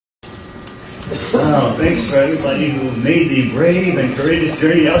Wow, thanks for everybody who made the brave and courageous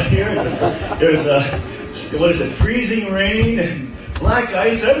journey out here. There's freezing rain and black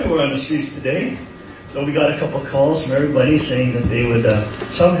ice everywhere on the streets today. So we got a couple calls from everybody saying that they would,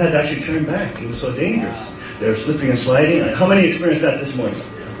 some had actually turned back. It was so dangerous. They were slipping and sliding. How many experienced that this morning?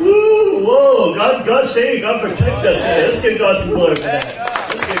 Woo! Whoa! God save, God protect us today. Let's give God some glory for that.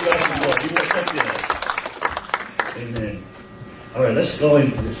 Let's give God some glory. He protected us. Amen. All right, let's go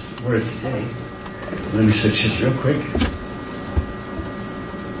into this word today. Let me switch this real quick.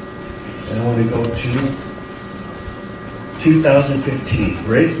 And I want to go to 2015,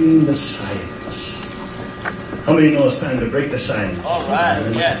 Breaking the Silence. How many know it's time to break the silence? All right,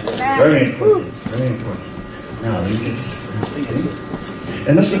 yes. Very important, very important. Now, let me get this. Okay.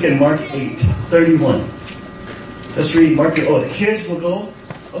 And let's look at Mark 8:31. Let's read Mark 8. Oh, the kids will go.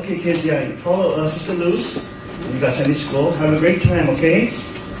 Okay, kids, yeah, follow Sister Luz. You got Sunday school. Have a great time, okay?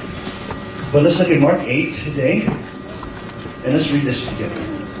 But let's look at Mark 8 today. And let's read this together.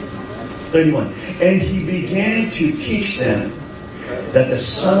 31. And he began to teach them that the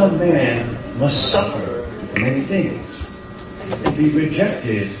Son of Man must suffer many things and be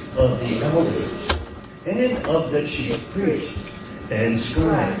rejected of the elders and of the chief priests and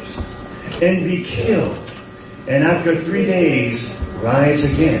scribes and be killed, and after 3 days rise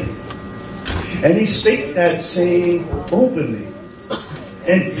again. And he spake that saying openly.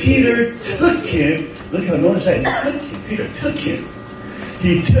 And Peter took him. Look how, notice that. Peter took him.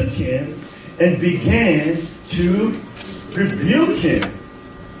 He took him and began to rebuke him.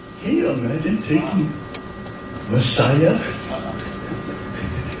 Can you imagine taking Messiah?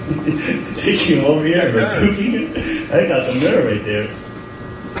 Taking him over here and rebuking him? I got some nerve right there.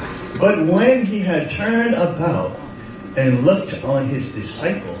 But when he had turned about and looked on his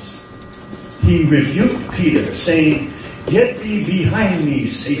disciples, he rebuked Peter, saying, Get thee behind me,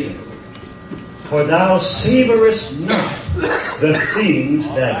 Satan, for thou savorest not the things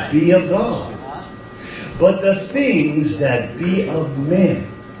that be of God, but the things that be of men.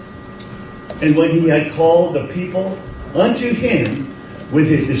 And when he had called the people unto him with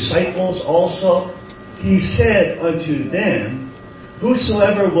his disciples also, he said unto them,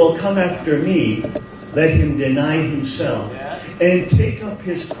 Whosoever will come after me, let him deny himself, and take up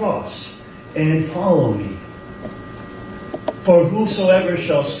his cross, and follow me. For whosoever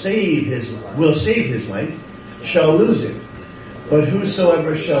will save his life, shall lose it. But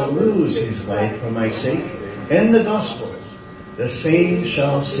whosoever shall lose his life for my sake and the gospel's, the same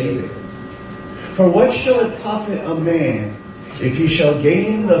shall save it. For what shall it profit a man if he shall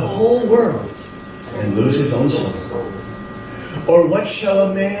gain the whole world and lose his own soul? Or what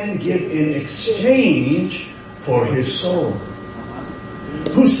shall a man give in exchange for his soul?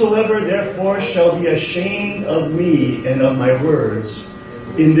 Whosoever therefore shall be ashamed of me and of my words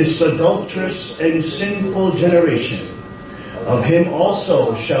in this adulterous and sinful generation, of him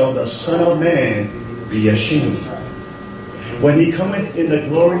also shall the Son of Man be ashamed, when he cometh in the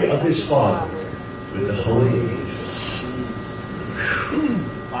glory of his Father with the holy angels.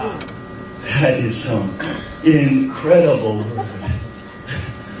 Wow. That is some incredible word.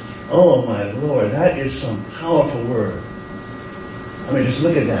 Oh my Lord, that is some powerful word. I mean, just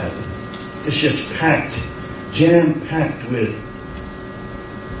look at that. It's just packed, jam-packed with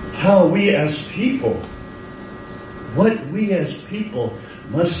how we as people, what we as people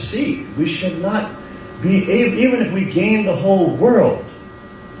must seek. We should not be, even if we gain the whole world,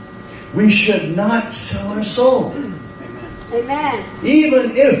 we should not sell our soul. Amen.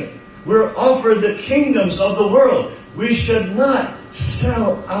 Even if we're offered the kingdoms of the world, we should not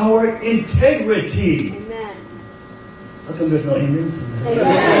sell our integrity. Amen. How come there's no amens?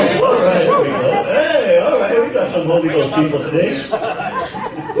 Amen. All right, there we go. Hey, all right, we got some Holy Ghost people today.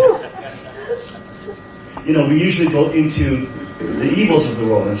 You know, we usually go into the evils of the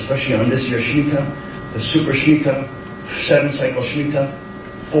world, and especially on this year's Shemitah, the Super Shemitah, 7-cycle Shemitah,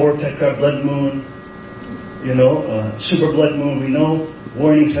 4 tetra blood moon, super blood moon. We know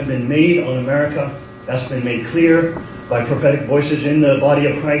warnings have been made on America. That's been made clear by prophetic voices in the body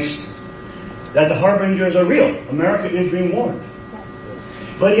of Christ, that the harbingers are real. America is being warned.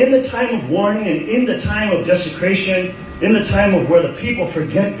 But in the time of warning and in the time of desecration, in the time of where the people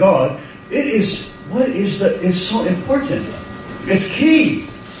forget God, it's so important. It's key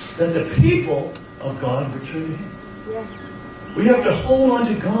that the people of God return to Him. Yes. We have to hold on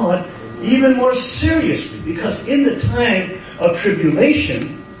to God even more seriously, because in the time of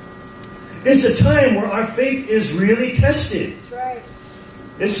tribulation is a time where our faith is really tested. That's right.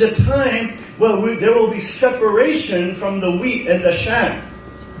 It's a time where there will be separation from the wheat and the chaff.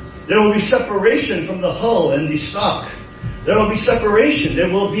 There will be separation from the hull and the stock. There will be separation. There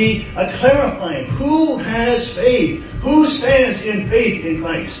will be a clarifying. Who has faith? Who stands in faith in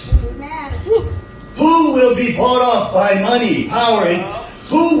Christ? Amen. Who will be bought off by money, power, and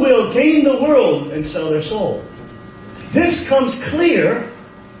who will gain the world and sell their soul? This comes clear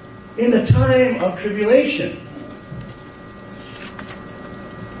in the time of tribulation.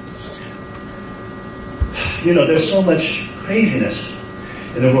 You know, there's so much craziness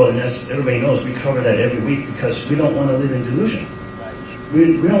in the world, and as everybody knows, we cover that every week because we don't want to live in delusion.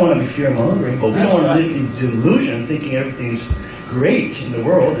 We don't want to be fear-mongering, but we don't want to live in delusion thinking everything's great in the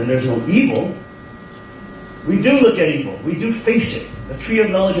world and there's no evil. We do look at evil. We do face it. The tree of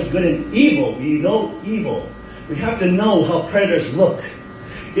knowledge of good and evil. We know evil. We have to know how predators look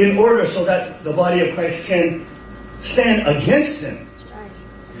in order so that the body of Christ can stand against them.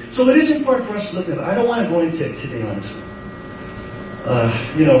 So it is important for us to look at it. I don't want to go into it today, honestly.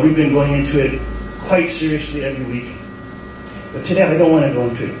 You know, we've been going into it quite seriously every week. But today I don't want to go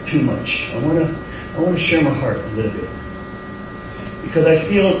into it too much. I want to share my heart a little bit. Because I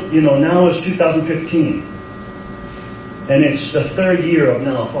feel, you know, now is 2015. And it's the third year of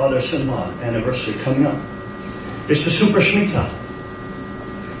now Father Sinma anniversary coming up. It's the Super Shemitah.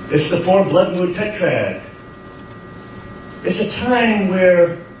 It's the 4 Blood Moon Tetrad. It's a time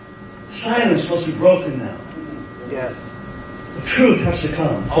where silence must be broken now. Yes. The truth has to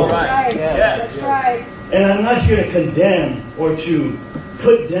come forward. Right. That's right. And I'm not here to condemn or to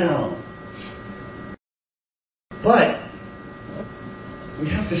put down. But we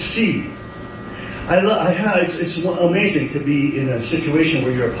have to see. It's amazing to be in a situation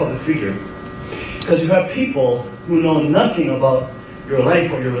where you're a public figure. Because you have people who know nothing about your life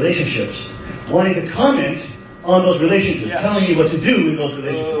or your relationships wanting to comment on those relationships, telling you what to do in those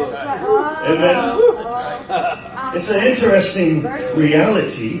relationships. Amen. It's an interesting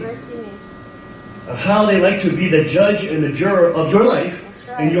reality of how they like to be the judge and the juror of your life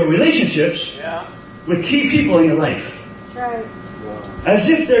and your relationships with key people in your life. As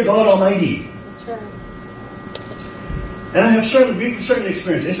if they're God Almighty. And we've certainly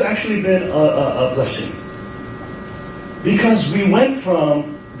experienced it. It's actually been a blessing. Because we went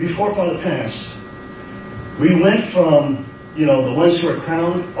from, before Father passed, we went from, you know, the ones who were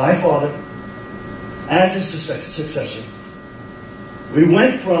crowned by Father as his successor. We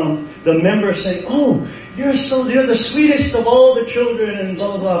went from the members saying, "Oh, you're the sweetest of all the children," and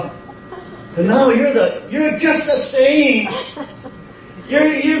blah blah blah. And now you're just the same.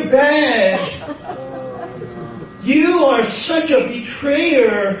 You're bad. You are such a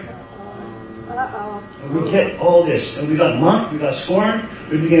betrayer. And we get all this, and we got mocked, we got scorned,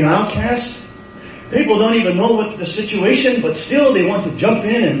 we became outcast. People don't even know what's the situation, but still they want to jump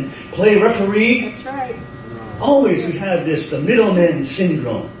in and play referee. That's right. Always we have this, the middleman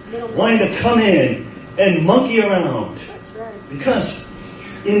syndrome, wanting to come in and monkey around. That's right. Because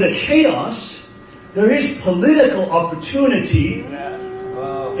in the chaos, there is political opportunity,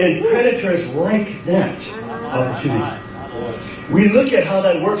 and predators like that opportunity. We look at how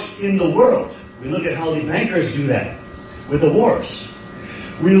that works in the world. We look at how the bankers do that with the wars.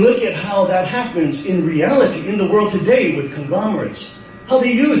 We look at how that happens in reality in the world today with conglomerates. How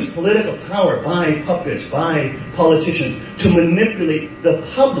they use political power by puppets, by politicians to manipulate the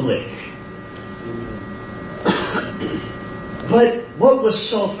public. But what was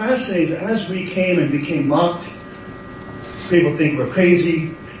so fascinating is as we came and became mocked, people think we're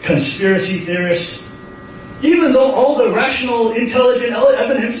crazy, conspiracy theorists, even though all the rational, intelligent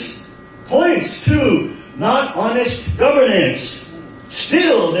evidence points to not honest governance,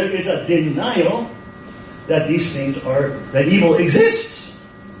 still there is a denial that these things that evil exists.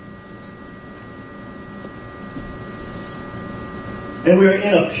 And we're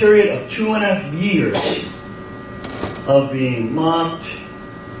in a period of 2.5 years of being mocked,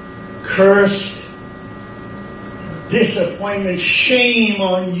 cursed, disappointment, shame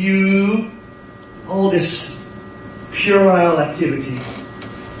on you, all this puerile activity,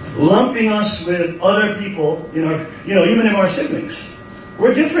 lumping us with other people in our, even in our siblings.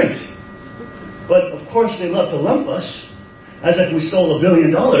 We're different. But of course they love to lump us as if we stole $1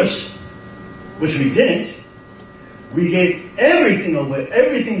 billion, which we didn't. We gave everything away,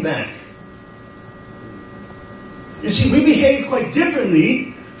 everything back. You see, we behave quite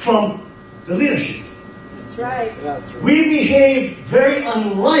differently from the leadership. That's right. We behave very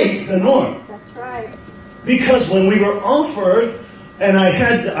unlike the norm. That's right. Because when we were offered, and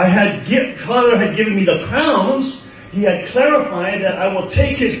Father had given me the crowns, he had clarified that I will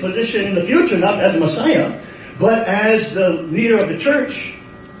take his position in the future, not as Messiah, but as the leader of the church.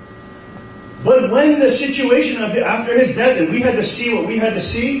 But when the situation after his death, and we had to see what we had to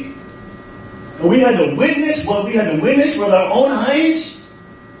see, And we had to witness what we had to witness with our own eyes.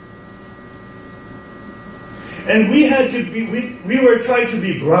 And we had to be, we were trying to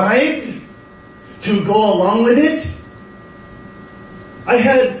be bribed to go along with it. I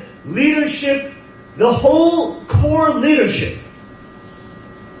had leadership, the whole core leadership,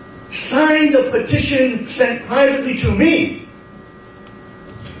 signed a petition sent privately to me,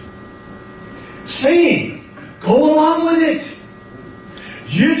 saying, go along with it.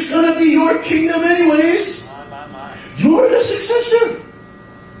 It's going to be your kingdom anyways. You're the successor.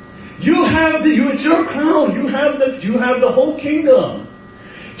 You have it's your crown. You have the whole kingdom.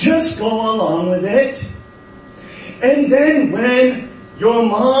 Just go along with it. And then when your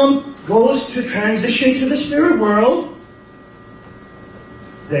mom goes to transition to the spirit world,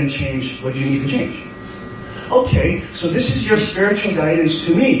 then change what you need to change. Okay, so this is your spiritual guidance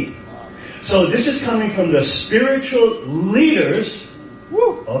to me. So this is coming from the spiritual leaders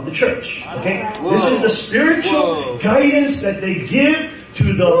of the church. Okay? This is the spiritual guidance that they give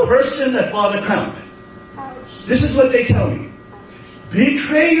to the person that Father crowned. This is what they tell me.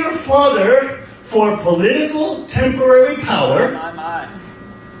 Betray your father for political, temporary power.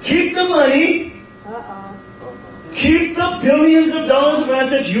 Keep the money. Keep the billions of dollars of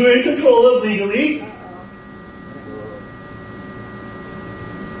assets you're in control of legally.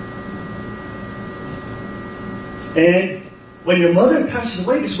 And when your mother passes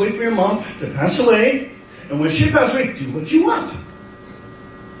away, just wait for your mom to pass away. And when she passes away, do what you want.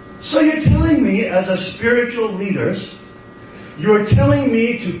 So you're telling me, as a spiritual leaders, you're telling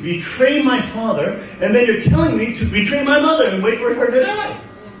me to betray my father, and then you're telling me to betray my mother and wait for her to die.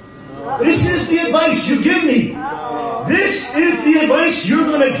 This is the advice you give me. This is the advice you're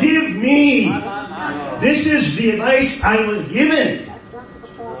going to give me. This is the advice I was given.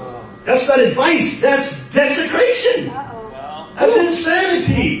 That's not advice. That's desecration. That's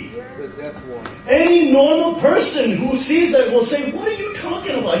insanity. Any normal person who sees that will say, what are you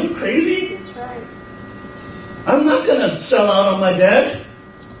talking about? Are you crazy? I'm not going to sell out on my dad.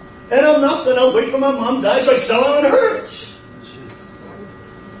 And I'm not going to wait for my mom to die so I sell out on her.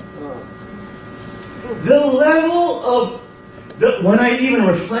 The level of, when I even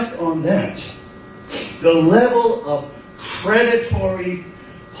reflect on that, the level of predatory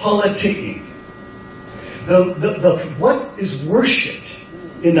politicking, what is worshipped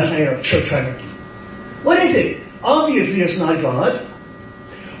in the church hierarchy? What is it? Obviously it's not God.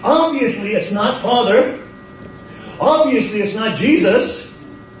 Obviously it's not Father. Obviously it's not Jesus.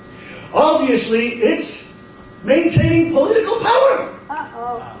 Obviously it's maintaining political power.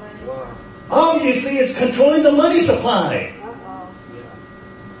 Obviously it's controlling the money supply.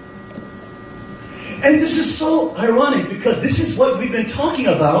 And this is so ironic because this is what we've been talking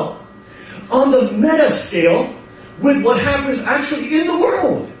about on the meta scale with what happens actually in the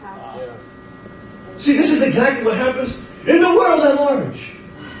world. See, this is exactly what happens in the world at large.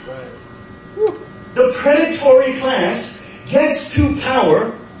 The predatory class gets to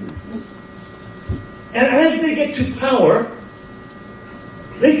power, and as they get to power,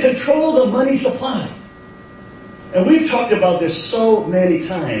 they control the money supply. And we've talked about this so many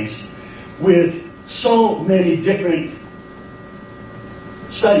times with so many different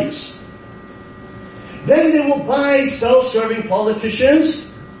studies. Then they will buy self-serving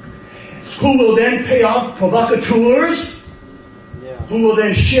politicians who will then pay off provocateurs, who will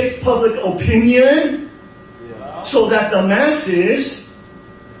then shift public opinion so that the masses,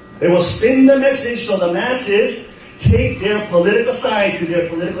 they will spin the message so the masses take their political side to their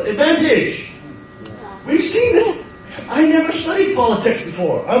political advantage. We've seen this. I never studied politics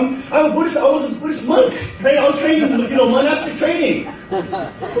before. I'm a Buddhist. I was a Buddhist monk. I was trained in, monastic training.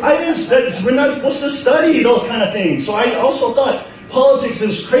 We're not supposed to study those kind of things. So I also thought politics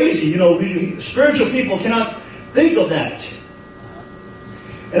is crazy. Spiritual people cannot think of that.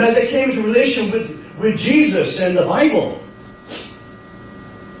 And as I came into relation with Jesus and the Bible,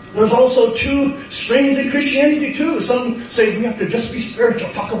 there's also two strains in Christianity too. Some say we have to just be spiritual,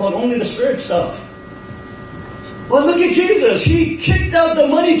 talk about only the spirit stuff. Well, look at Jesus. He kicked out the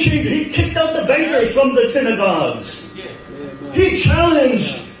money changers. He kicked out the bankers from the synagogues. He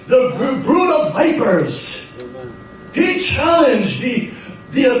challenged the brood of vipers. He challenged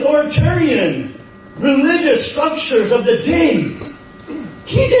the authoritarian religious structures of the day.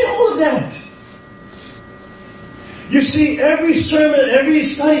 He did all of that. You see, every sermon, every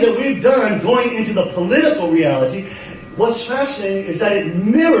study that we've done going into the political reality, what's fascinating is that it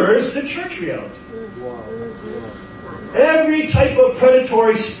mirrors the church reality. Every type of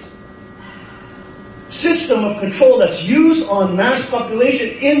predatory system of control that's used on mass population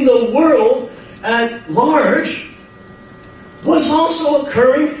in the world at large was also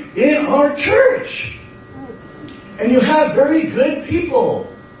occurring in our church. And you have very good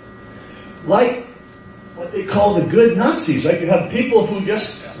people, like what they call the good Nazis, right? You have people who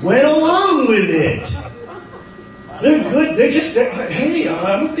just went along with it. They're good. Hey,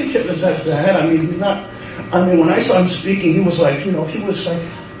 I don't think it was that bad. I mean, when I saw him speaking, he was like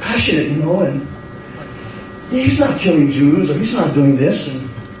passionate, and he's not killing Jews, or he's not doing this. And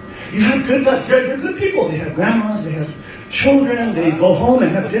you have they're good people. They have grandmas, they have children, they go home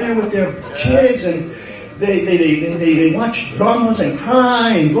and have dinner with their kids, and they watch dramas and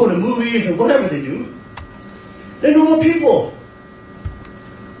cry and go to movies and whatever they do. They're normal people.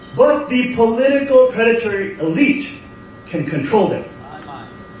 But the political predatory elite can control them.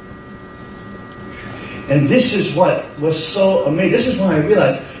 And this is what was so amazing. This is why I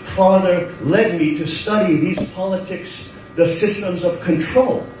realized Father led me to study these politics, the systems of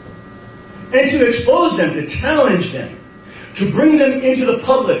control, and to expose them, to challenge them, to bring them into the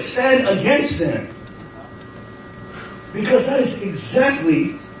public, stand against them. Because that is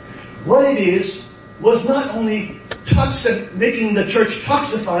exactly what it is, was not only making the church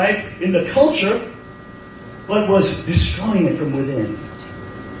toxified in the culture, but was destroying it from within.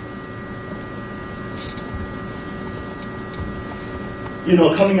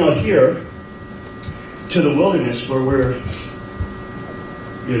 Coming out here to the wilderness where we're,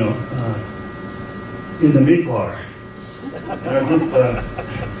 in the midbar, and our group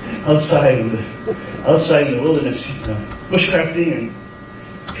outside in the wilderness, bushcrafting and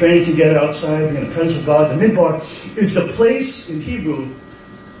training together outside, being in the presence of God. The midbar is the place in Hebrew.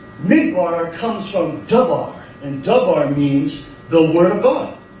 Midbar comes from dabar, and dabar means the word of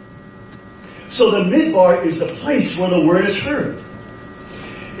God. So the midbar is the place where the word is heard.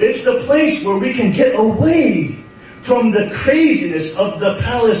 It's the place where we can get away from the craziness of the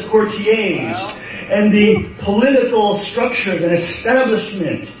palace courtiers and the political structures and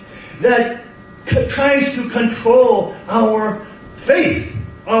establishment that tries to control our faith,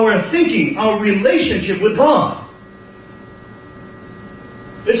 our thinking, our relationship with God.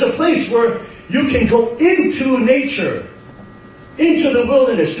 It's a place where you can go into nature, into the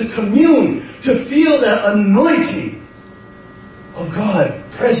wilderness, to commune, to feel that anointing of God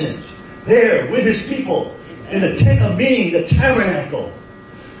present there with His people in the tent of meeting, the tabernacle,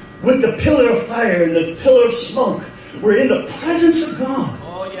 with the pillar of fire and the pillar of smoke. We're in the presence of God.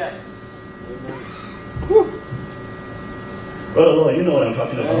 Oh, yes. Whew. Brother Lloyd, you know what I'm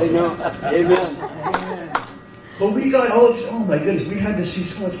talking about. Amen. But we got all this, oh my goodness, we had to see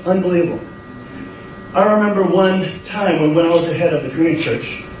so much unbelievable. I remember one time when I was the head of the Korean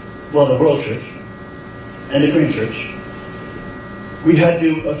church, well, the world church, and the Korean church, we had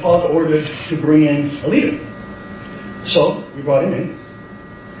a Father ordered to bring in a leader. So we brought him in.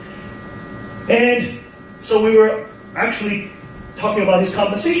 And so we were actually talking about his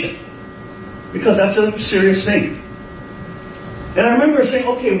compensation, because that's a serious thing. And I remember saying,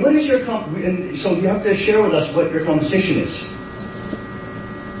 okay, what is your and so you have to share with us what your compensation is.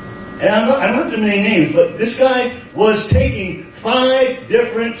 And I don't have to name names, but this guy was taking 5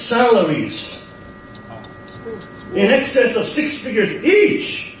 different salaries in excess of 6 figures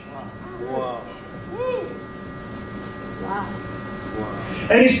each. Wow.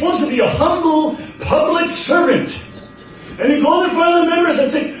 And he's supposed to be a humble public servant. And he goes in front of the members and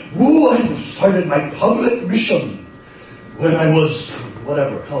says, ooh, I started my public mission when I was,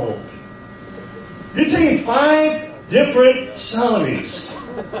 whatever, how old? You're taking 5 different salaries.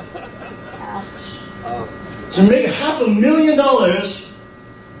 So you make $500,000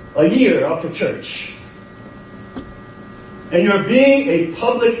 a year off the church. And you're being a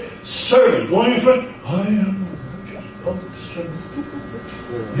public servant, going in front, I am a public servant.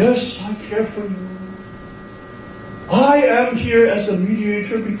 Yes, I care for you. I am here as the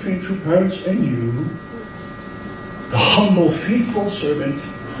mediator between true parents and you, the humble, faithful servant.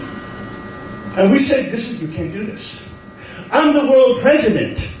 And we said, you can't do this. I'm the world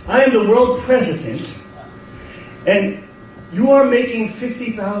president. I am the world president. And you are making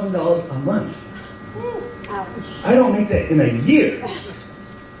 $50,000 a month. I don't make that in a year.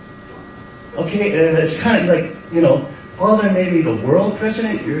 Okay, it's kind of like, Father made me the world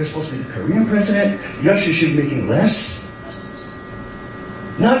president. You're supposed to be the Korean president. You actually should be making less.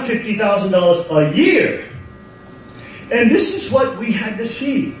 Not $50,000 a year. And this is what we had to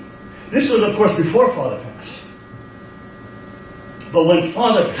see. This was, of course, before Father passed. But when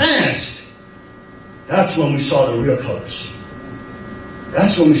Father passed, that's when we saw the real colors.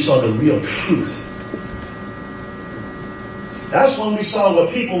 That's when we saw the real truth. That's when we saw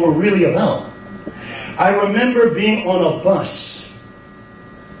what people were really about. I remember being on a bus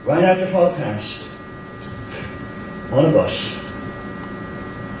right after Father passed. On a bus.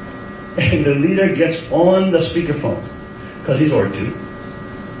 And the leader gets on the speakerphone, because he's ordered to.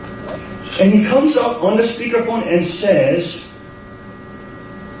 And he comes up on the speakerphone and says,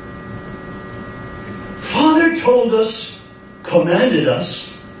 Father told us, commanded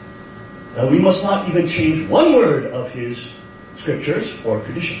us, that we must not even change one word of his scriptures or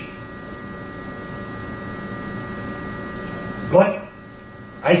tradition. But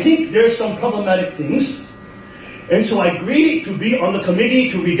I think there's some problematic things, and so I agreed to be on the committee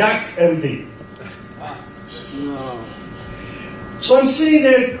to redact everything. No. So I'm sitting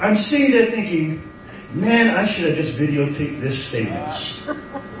there thinking, man, I should have just videotaped this statement.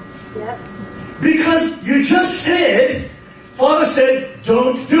 Yep. Because you just said, Father said,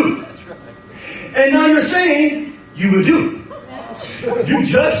 don't do. And now you're saying, you will do. You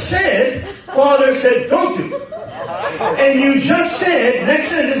just said, Father said, don't do. And you just said, next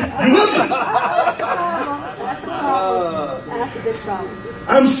sentence, you will do. That's a problem. That's a big problem.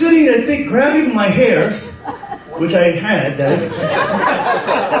 I'm sitting there grabbing my hair, which I had then,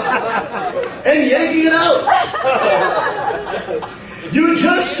 and yanking it out. You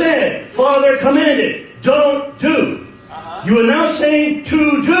just said, Father commanded, don't do. You are now saying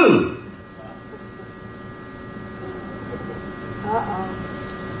to do. Uh-oh.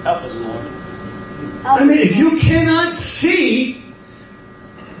 Help us, Lord. I mean, if you cannot see,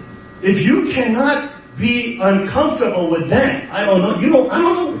 if you cannot be uncomfortable with that, I don't know. I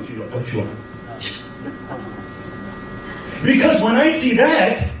don't know what you are. Because when I see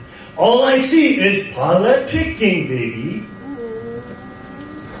that, all I see is politicking, baby.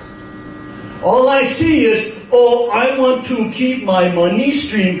 All I see is, I want to keep my money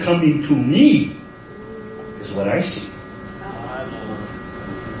stream coming to me, is what I see.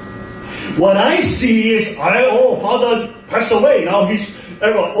 What I see is, Father passed away, now he's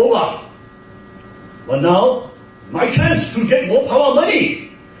over. But now, my chance to get more power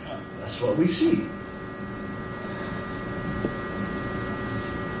money. That's what we see.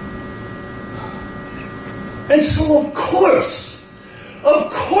 And so, of course,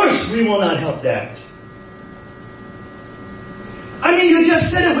 we will not help that. I mean, you just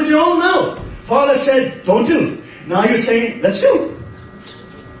said it with your own mouth. Father said, don't do. Now you're saying, let's do.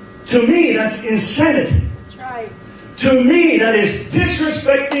 To me, that's insanity. That's right. To me, that is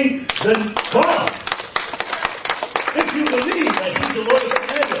disrespecting the God. If you believe that he's the Lord of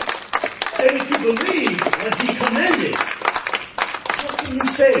heaven, and if you believe that he commanded, how can you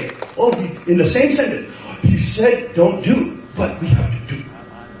say, in the same sentence, he said don't do, but we have to do.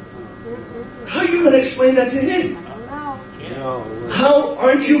 How are you going to explain that to him? No. How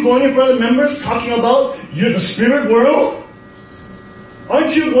aren't you going in front of members talking about you're the spirit world?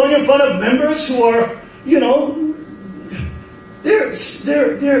 Aren't you going in front of members who are,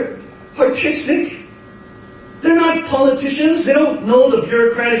 they're artistic. They're not politicians. They don't know the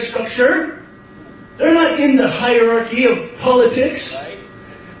bureaucratic structure. They're not in the hierarchy of politics.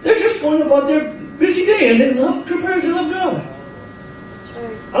 They're just going about their busy day, and they love true parents. They love God.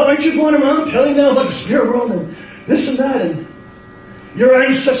 Aren't you going around telling them about the spirit world and this and that and your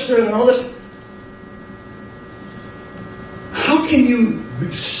ancestors and all this? How can you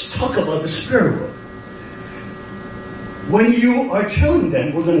talk about the spirit world when you are telling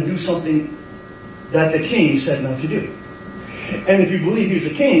them we're going to do something that the king said not to do? And if you believe he's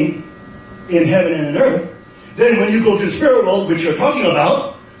the king in heaven and in earth, then when you go to the spirit world, which you're talking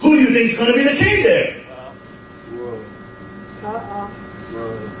about, who do you think is going to be the king there?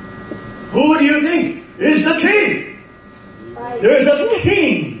 Who do you think is the king? Right. There's a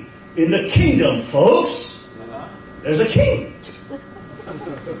king in the kingdom, folks. There's a king.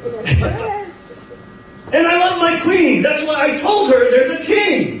 And I love my queen. That's why I told her there's a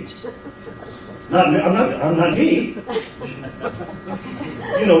king. I'm not me.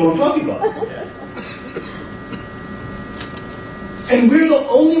 You know what I'm talking about. And we're the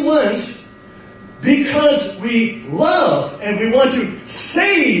only ones, because we love and we want to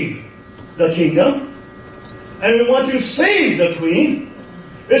save the kingdom, and we want to save the queen,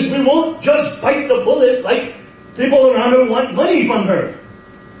 is we won't just bite the bullet like people around her want money from her.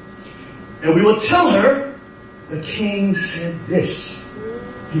 And we will tell her, the king said this.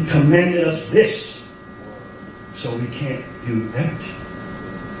 He commanded us this. So we can't do that.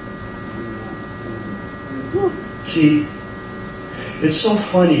 See, it's so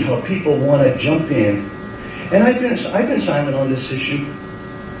funny how people want to jump in. And I've been silent on this issue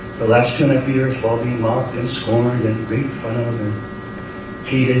for the last 2.5 years while being mocked and scorned and made fun of and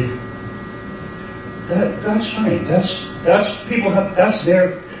hated. That's fine. That's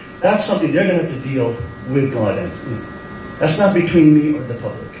something they're going to have to deal with God in. That's not between me or the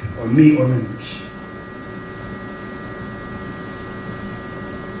public, or me or members.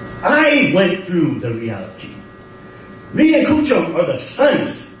 I I went through the reality. Me and Kuchum are the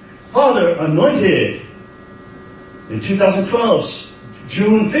sons. Father anointed. In 2012,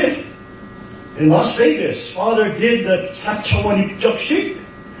 June 5th, in Las Vegas, Father did the Sakchawani Jokshik,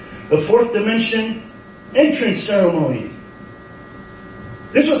 the fourth dimension entrance ceremony.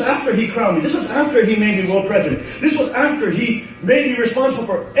 This was after he crowned me. This was after he made me world president. This was after he made me responsible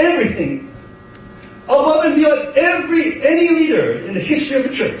for everything. Above and beyond any leader in the history of the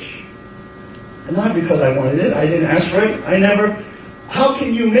church. And not because I wanted it. I didn't ask for it. How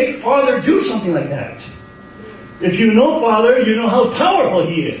can you make Father do something like that? If you know Father, you know how powerful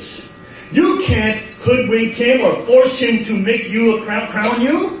he is. You can't hoodwink him or force him to make you a crown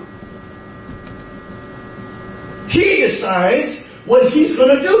you. He decides what he's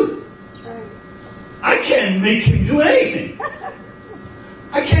going to do. I can't make him do anything.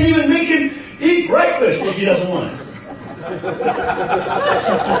 I can't even make him eat breakfast if he doesn't want it.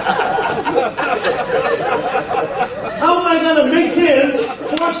 How am I going to make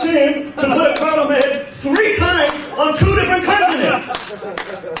him, force him to put a crown on my head 3 times on 2 different continents?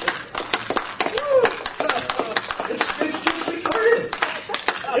 It's just retarded.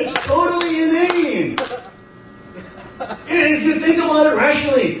 It's totally inane. If you think about it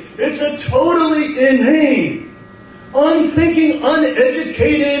rationally, it's a totally inane, unthinking,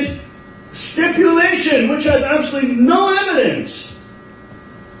 uneducated stipulation which has absolutely no evidence.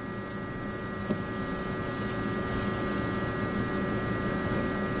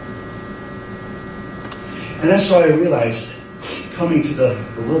 And that's why I realized, coming to the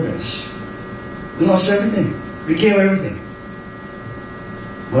wilderness, we lost everything. We gave everything.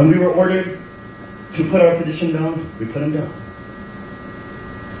 When we were ordered to put our position down, we put them down.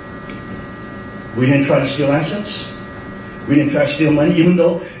 We didn't try to steal assets. We didn't try to steal money, even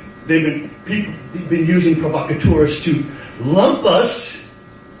though they've been using provocateurs to lump us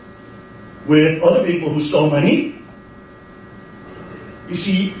with other people who stole money. You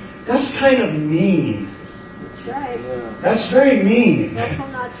see, that's kind of mean. That's right. That's very mean. That's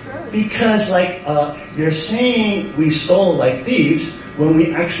not true. Because, you're saying we stole like thieves when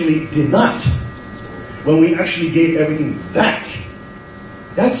we actually did not. When we actually gave everything back.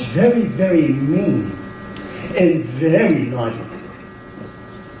 That's very, very mean. And very naughty.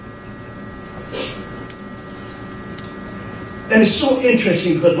 And it's so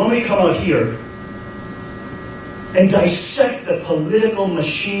interesting because when we come out here and dissect the political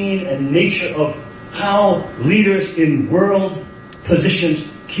machine and nature of how leaders in world positions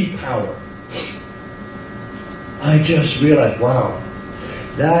keep power, I just realized, wow,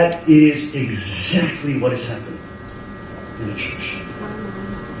 that is exactly what is happening in the church.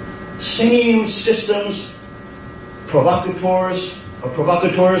 Same systems, provocateurs,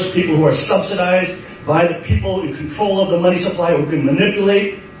 people who are subsidized by the people in control of the money supply who can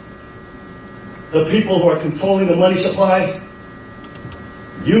manipulate the people who are controlling the money supply,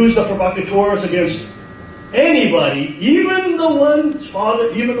 use the provocateurs against anybody, even the one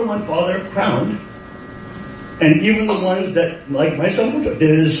Father crowned, and even the ones that, like myself,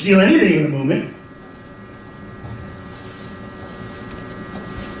 didn't steal anything in the movement.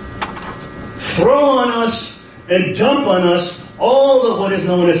 Throw on us and dump on us all of what is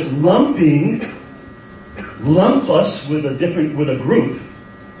known as lumping. Lump us with a group.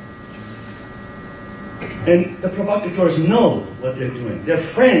 And the provocateurs know what they're doing. They're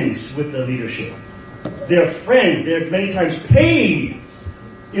friends with the leadership. They're friends. They're many times paid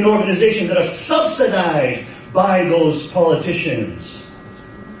in organizations that are subsidized by those politicians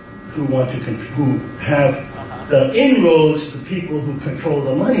who have the inroads to people who control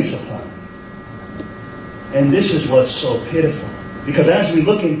the money supply. And this is what's so pitiful. Because as we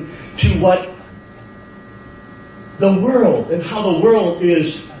look into what the world and how the world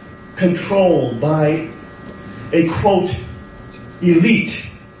is controlled by a, quote, elite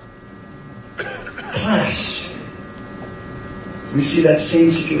class, we see that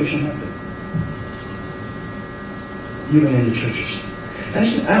same situation happen. Even in the churches.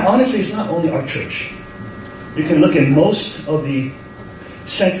 And honestly, it's not only our church. You can look in most of the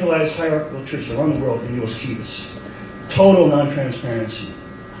centralized hierarchical churches around the world and you will see this. Total non-transparency.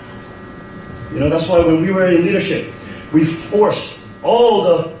 That's why when we were in leadership, we forced all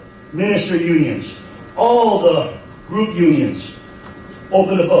the minister unions, all the group unions,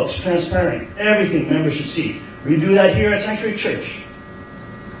 open the books, transparent, everything members should see. We do that here at Sanctuary Church.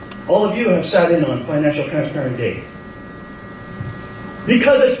 All of you have sat in on Financial Transparent Day.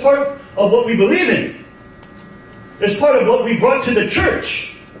 Because it's part of what we believe in. It's part of what we brought to the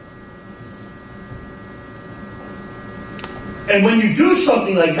church. And when you do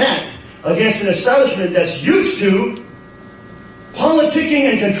something like that against an establishment that's used to politicking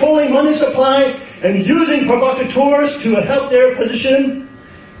and controlling money supply and using provocateurs to help their position,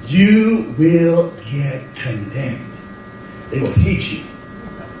 you will get condemned. They will hate you.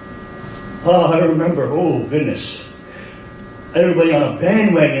 Oh, I remember, oh goodness, everybody on a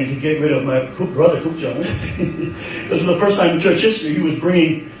bandwagon to get rid of my brother, Kook Jung. This was the first time in church history he was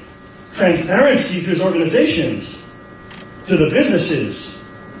bringing transparency to his organizations, to the businesses.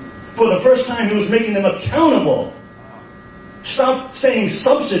 For the first time, he was making them accountable. Stop saying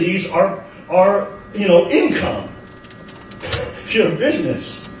subsidies are income. If you're a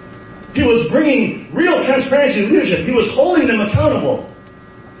business. He was bringing real transparency to leadership. He was holding them accountable.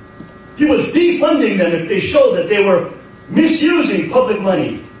 He was defunding them if they showed that they were misusing public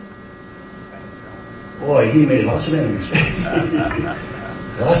money. Boy, he made lots of enemies.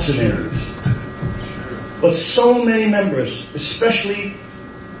 Lots of enemies. But so many members, especially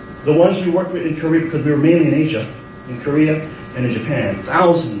the ones we worked with in Korea, because we were mainly in Asia, in Korea and in Japan,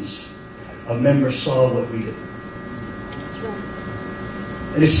 thousands of members saw what we did.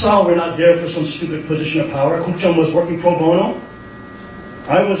 And they saw we're not there for some stupid position of power. Kook Jung was working pro bono.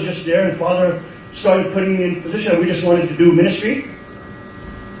 I was just there, and Father started putting me in position. We just wanted to do ministry.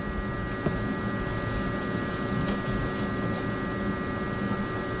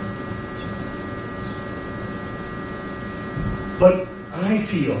 But I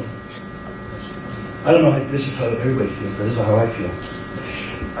feel, I don't know if this is how everybody feels, but this is how I feel.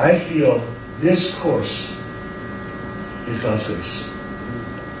 I feel this course is God's grace.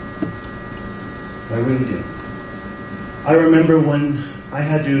 I really do. I remember when I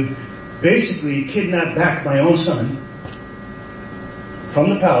had to basically kidnap back my own son from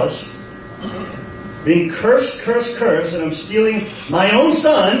the palace, being cursed, and I'm stealing my own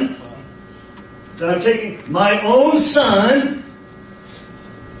son, that I'm taking my own son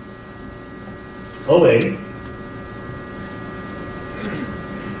away.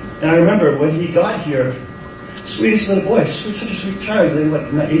 And I remember when he got here, sweetest little boy, such a sweet child,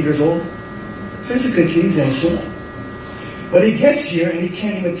 not 8 years old. So he's a good kid, he's innocent. But he gets here and he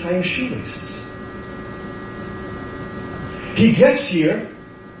can't even tie his shoelaces. He gets here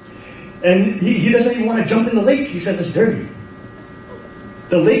and he doesn't even want to jump in the lake. He says it's dirty.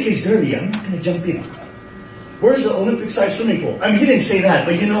 The lake is dirty, I'm not going to jump in. Where's the Olympic-sized swimming pool? I mean, he didn't say that,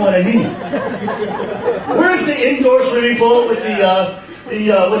 but you know what I mean. Where's the indoor swimming pool with the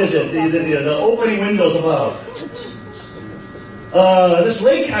opening windows above? This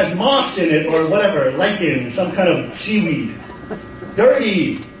lake has moss in it or whatever, lichen, some kind of seaweed.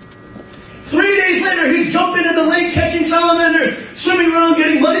 Dirty. 3 days later, he's jumping in the lake, catching salamanders, swimming around,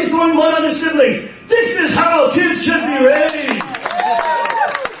 getting muddy, throwing mud on his siblings. This is how kids should be raised.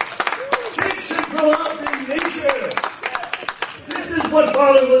 Kids should grow up in nature. This is what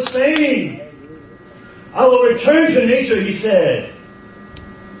Father was saying. I will return to nature, he said.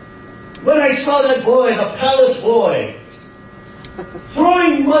 When I saw that boy, the palace boy,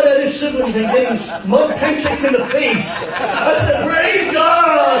 throwing mud at his siblings and getting mud pancaked in the face, I said, praise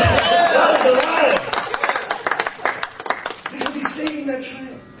God! God's alive! Because he's saving that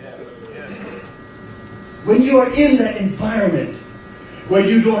child. When you are in that environment where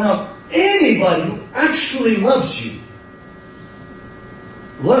you don't have anybody who actually loves you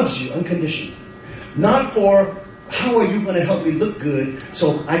unconditionally, not for how are you going to help me look good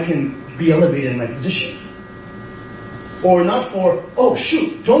so I can be elevated in my position, or not for, oh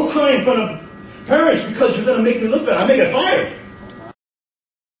shoot, don't cry in front of parents because you're going to make me look bad, I may get fired.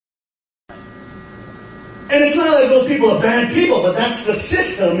 And it's not like those people are bad people, but that's the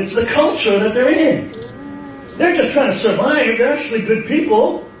system, it's the culture that they're in. They're just trying to survive, they're actually good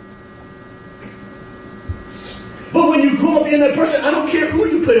people. But when you grow up in that person, I don't care who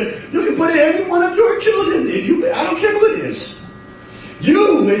you put in. You can put in every one of your children. I don't care who it is.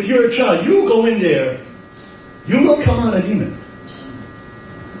 You, if you're a child, you go in there, you will come out a demon.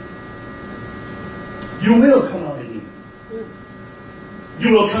 You will come out a demon.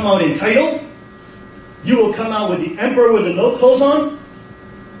 You will come out entitled. You will come out with the emperor with the no clothes on.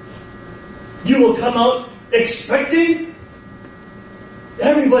 You will come out expecting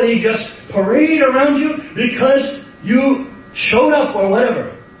everybody just parade around you because you showed up or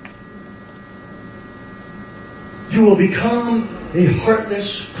whatever. You will become a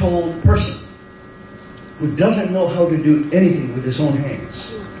heartless, cold person who doesn't know how to do anything with his own hands.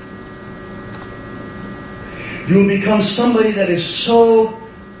 You will become somebody that is so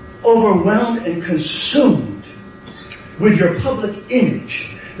overwhelmed and consumed with your public image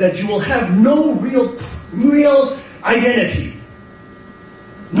that you will have no real identity.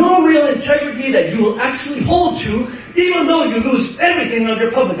 No real integrity that you will actually hold to, even though you lose everything of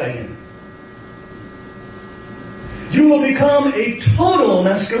your public identity. You You will become a total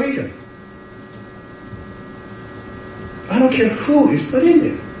masquerader. I don't care who is put in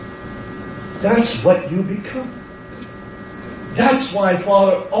there. That's what you become. That's why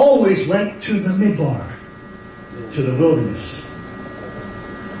Father always went to the midbar, to the wilderness.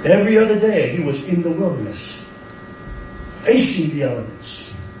 Every other day he was in the wilderness, facing the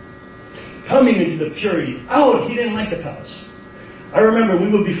elements, coming into the purity. Out, he didn't like the palace. I remember we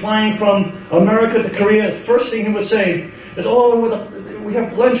would be flying from America to Korea. The first thing he would say is, "Oh, we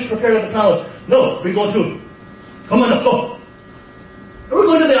have lunch prepared at the palace." "No, we go to. Come on, go. We're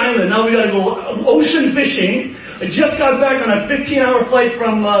going to the island. Now we got to go ocean fishing. I just got back on a 15-hour flight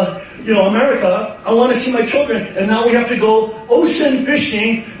from America. I want to see my children, and now we have to go ocean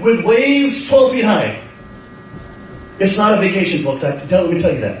fishing with waves 12 feet high." It's not a vacation, folks. Let me tell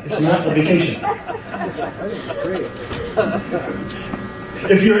you that. It's not a vacation.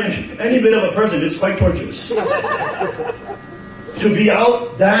 If you're any bit of a person, it's quite torturous. To be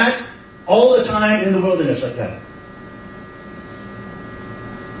out that all the time in the wilderness like that.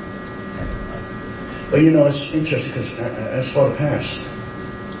 But it's interesting because as Father passed,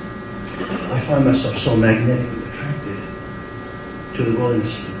 I find myself so magnetically attracted to the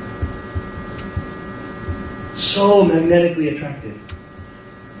wilderness. So magnetically attracted.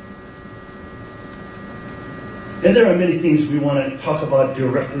 And there are many things we want to talk about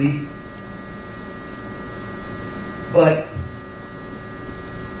directly. But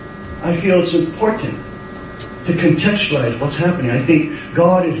I feel it's important to contextualize what's happening. I think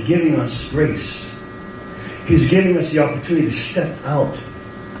God is giving us grace. He's giving us the opportunity to step out.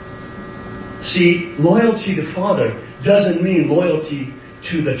 See, loyalty to Father doesn't mean loyalty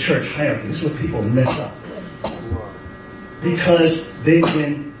to the church hierarchy. This is what people mess up. Because they've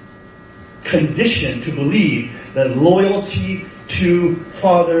been conditioned to believe that loyalty to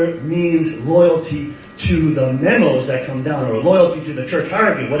Father means loyalty to the memos that come down, or loyalty to the church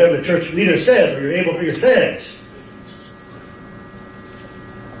hierarchy, whatever the church leader says, or your able figure says.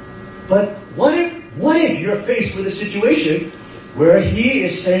 But what if you're faced with a situation where he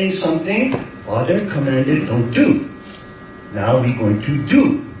is saying something Father commanded don't do? Now we're going to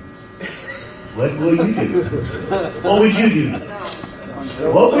do. What will you do? What would you do?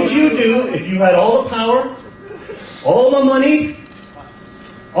 What would you do if you had all the power, all the money,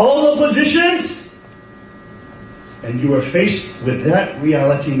 all the positions, and you were faced with that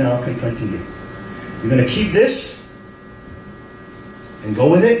reality now confronting you? You're going to keep this and go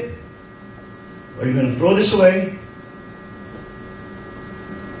with it? Or you're going to throw this away,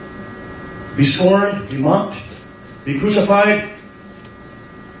 be scorned, be mocked, be crucified?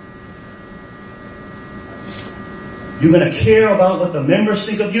 You're going to care about what the members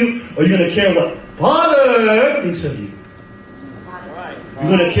think of you, or you're going to care what Father thinks of you?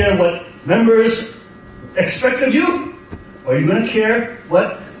 You're going to care what members expect of you, or you're going to care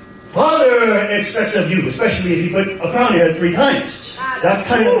what Father expects of you, especially if you put a crown on your head 3 times. That's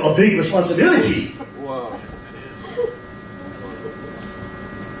kind of a big responsibility.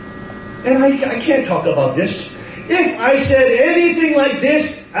 And I can't talk about this. If I said anything like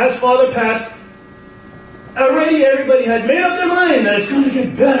this as Father passed, already everybody had made up their mind that it's going to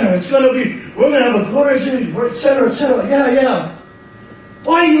get better. It's going to be, we're going to have a glorious age, etc., etc. Yeah.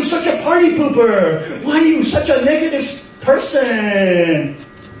 Why are you such a party pooper? Why are you such a negative person?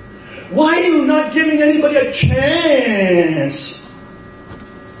 Why are you not giving anybody a chance?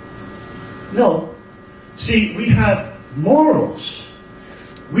 No. See, we have morals.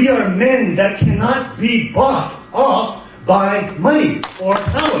 We are men that cannot be bought off by money or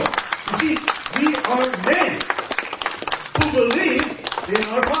power. You see, we are men who believe in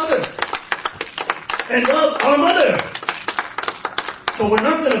our Father and love our mother. So we're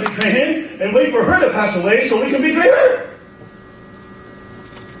not going to betray him and wait for her to pass away so we can betray her.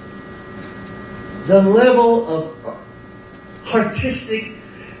 The level of artistic,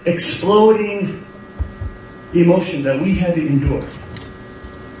 exploding emotion that we had to endure.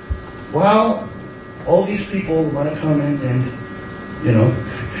 While all these people want to come in and,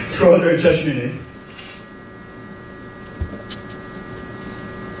 throw their judgment in,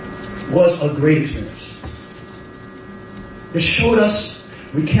 was a great experience. It showed us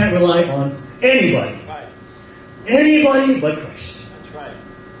we can't rely on anybody. Right. Anybody but Christ. That's right.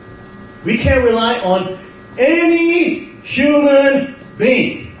 We can't rely on any human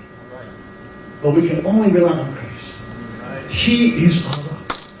being. Right. But we can only rely on Christ. Right. He is our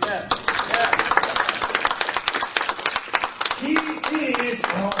rock. Yeah. He is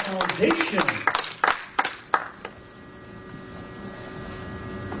our foundation.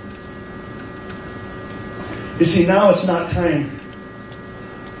 You see, now it's not time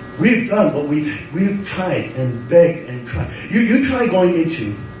We've done what we've tried and begged and tried. You try going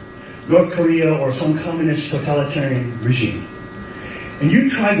into North Korea or some communist totalitarian regime, and you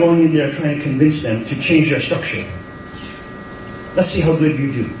try going in there trying to convince them to change their structure. Let's see how good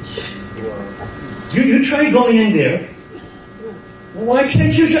you do. You try going in there. Well, why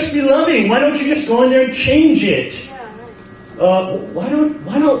can't you just be loving? Why don't you just go in there and change it? Why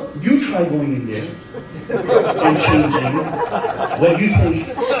don't you try going in there and changing what you think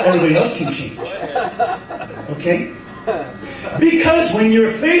everybody else can change? Okay? Because when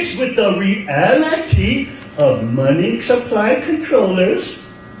you're faced with the reality of money supply controllers,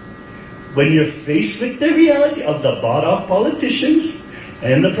 when you're faced with the reality of the bought-off politicians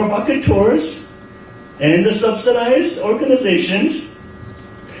and the provocateurs and the subsidized organizations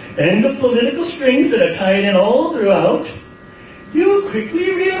and the political strings that are tied in all throughout, you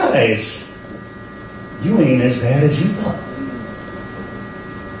quickly realize you ain't as bad as you thought.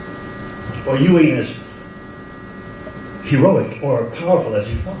 Or you ain't as heroic or powerful as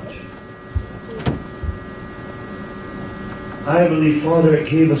you thought. I believe Father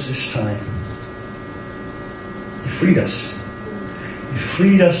gave us this time. He freed us. He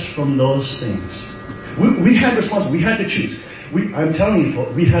freed us from those things. We had responsibility. We had to choose. I'm telling you,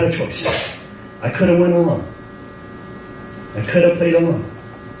 we had a choice. I could have went along. I could have played along.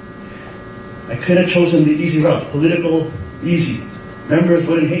 I could have chosen the easy route, political, easy. Members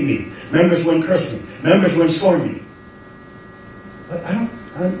wouldn't hate me. Members wouldn't curse me. Members wouldn't scorn me. But I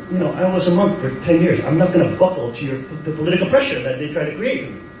was a monk for 10 years. I'm not going to buckle to the political pressure that they try to create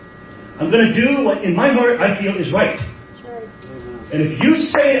for me. I'm going to do what in my heart I feel is right. And if you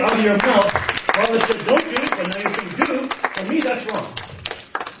say out of your mouth, Father said don't do, but now you say do, for me that's wrong.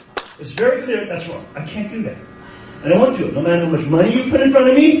 It's very clear that's wrong. I can't do that. And I won't do it. No matter how much money you put in front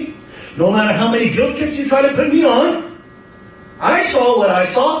of me, no matter how many guilt trips you try to put me on, I saw what I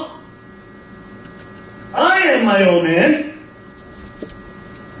saw. I am my own man.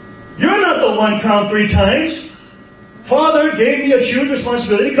 You're not the one crowned 3 times. Father gave me a huge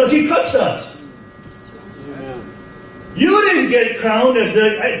responsibility because He trusts us. Amen. You didn't get crowned as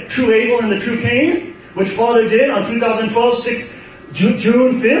the true Abel and the true Cain, which Father did on 2012,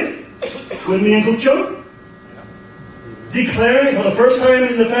 June 5th, with me and Gukcho. Declaring for the first time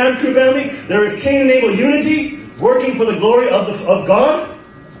in the true family, there is Cain and Abel unity, working for the glory of God.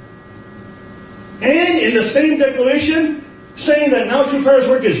 And in the same declaration, saying that now True Father's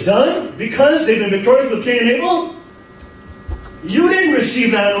work is done because they've been victorious with Cain and Abel. You didn't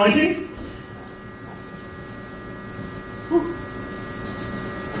receive that anointing.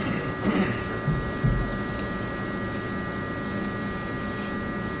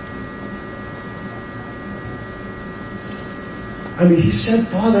 I mean, he said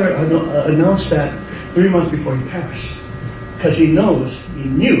Father announced that 3 months before he passed. Because he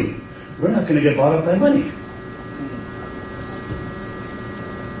knew, we're not going to get bought up by money.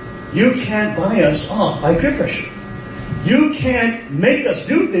 You can't buy us off by peer pressure. You can't make us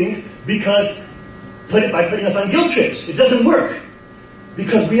do things by putting us on guilt trips. It doesn't work.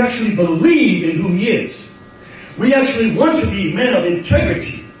 Because we actually believe in who He is. We actually want to be men of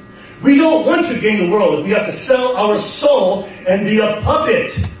integrity. We don't want to gain the world if we have to sell our soul and be a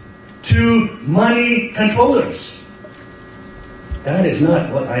puppet to money controllers. That is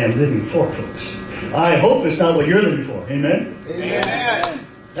not what I am living for, folks. I hope it's not what you're living for. Amen? Amen.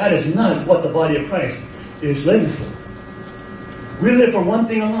 That is not what the body of Christ is living for. We live for one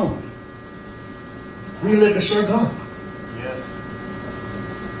thing alone. We live to serve God. Yes.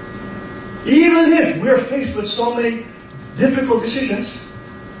 Even if we're faced with so many difficult decisions,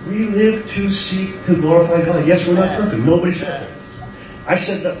 we live to seek to glorify God. Yes, we're not perfect. Nobody's perfect. I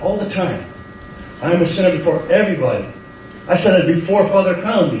said that all the time. I am a sinner before everybody. I said it before Father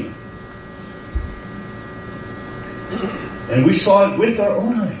crowned me. And we saw it with our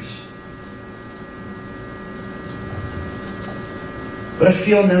own eyes. But I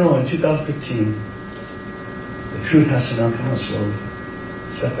feel now in 2015, the truth has to now come out slowly,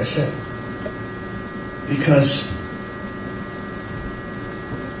 step by step. Because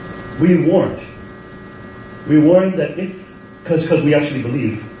we warned that because we actually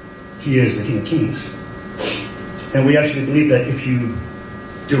believe He is the King of Kings. And we actually believe that if you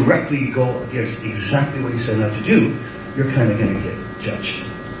directly go against exactly what He said not to do, you're kind of going to get judged.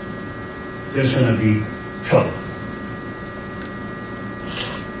 There's going to be trouble.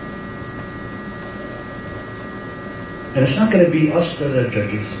 And it's not going to be us that are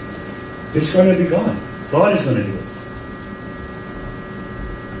judges. It's going to be God. God is going to do it.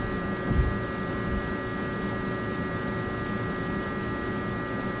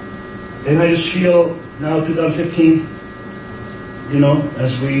 And I just feel now, 2015,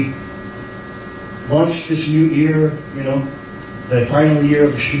 as we launch this new year, the final year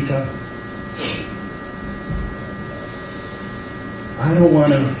of the Shita, I don't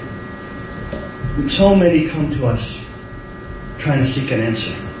want to. So many come to us trying to seek an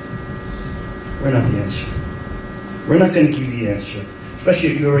answer. We're not the answer. We're not going to give you the answer, especially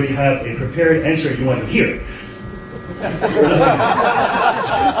if you already have a prepared answer you want to hear.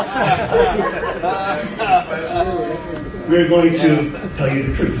 We're going to tell you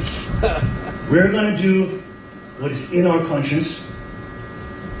the truth. We're going to do what is in our conscience.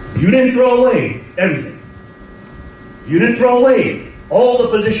 You didn't throw away everything. You didn't throw away all the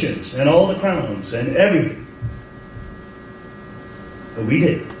positions and all the crowns and everything. But we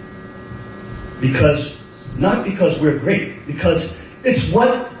did. Not because we're great, because it's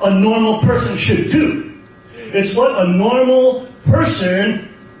what a normal person should do. It's what a normal person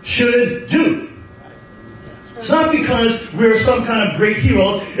should do. It's not because we're some kind of great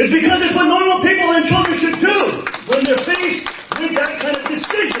hero. It's because it's what normal people and children should do when they're faced with that kind of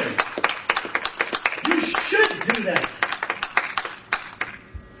decision. You should do that.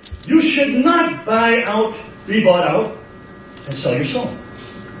 You should not be bought out, and sell your soul.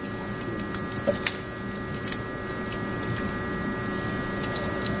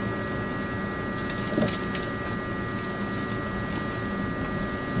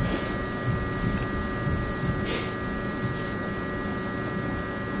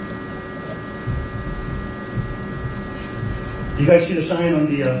 You guys see the sign on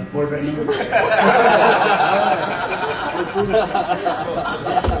the board right now?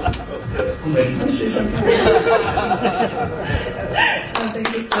 Oh, wait, let me say something. Thank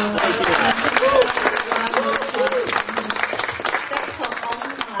you so much. That's called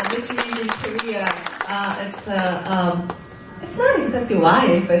Oma, which means in Korea, it's not exactly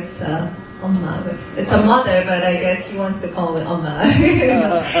wife, but it's Oma. It's a mother, but I guess he wants to call it Oma.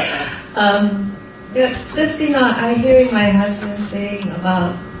 I hearing my husband saying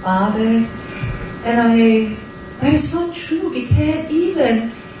about father, and that is so true. We can't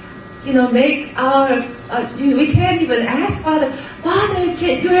even, make we can't even ask Father,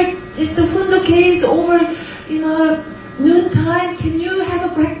 is the Fundoke over, noontime, can you have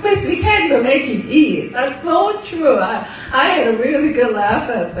a breakfast? We can't even make him eat. That's so true. I had a really good laugh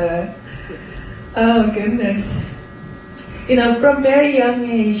at that. Oh goodness. From very young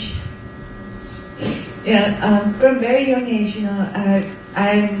age, I'm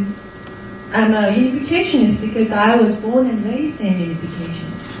a Unificationist because I was born and raised in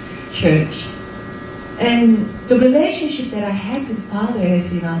Unification Church. And the relationship that I had with Father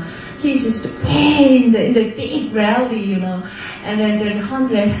is, he's just praying in the big rally, and then there's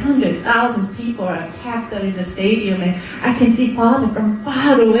thousands of people are packed in the stadium, and I can see Father from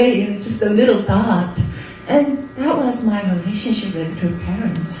far away, and it's just a little dot. And that was my relationship with true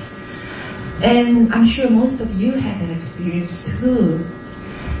parents. And I'm sure most of you had that experience too.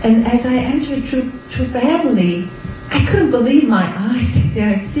 And as I entered True Family, I couldn't believe my eyes.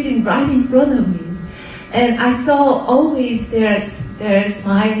 They're sitting right in front of me. And I saw always their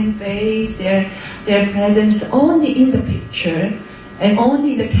smiling face, their presence only in the picture and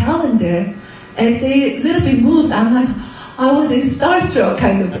only the calendar. As they a little bit moved, I was in starstruck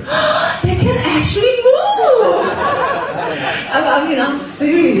kind of. They can actually move! I'm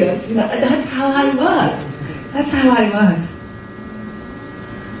serious. That's how I was.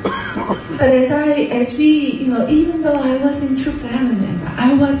 But as we, even though I was in True Family member,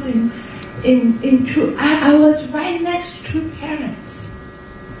 I was I was right next to True Parents.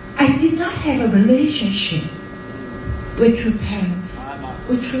 I did not have a relationship with True Parents,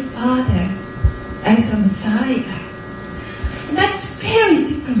 with True Father as a Messiah. And that's very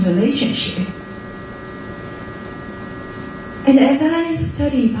different relationship. And as I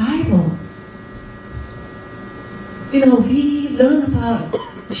study Bible, we learn about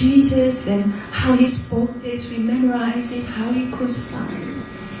Jesus and how he spoke this, we memorize it, how he crucified.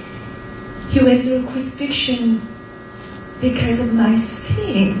 He went through crucifixion because of my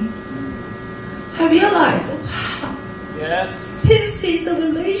sin. I realized, wow, yes, this is the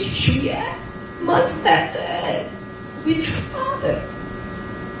relationship we had months after with Father.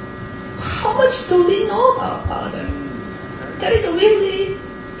 How much do we know about Father? That is a really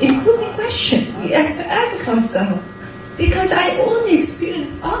important question we have to ask ourselves. Because I only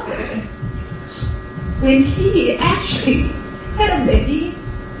experienced Father when he actually had a very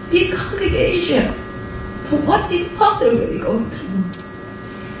big congregation. But what did Father really go through?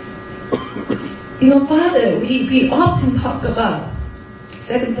 Father, we often talk about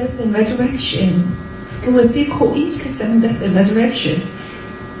second death and resurrection. And when we call each second death and resurrection,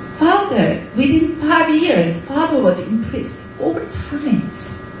 Father, within 5 years, Father was imprisoned 4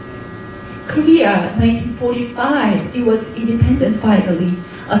 times. Korea, 1945, it was independent finally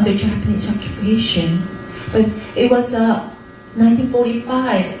under Japanese occupation. But it was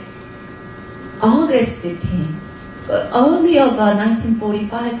 1945, August 15. Early of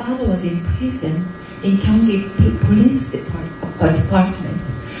 1945, father was in prison in Gyeonggi Police Department.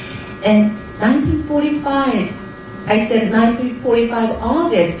 And 1945, I said 1945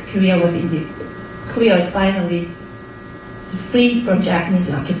 August, Korea was finally freed from Japanese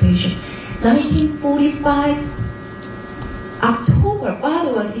occupation. 1945 October,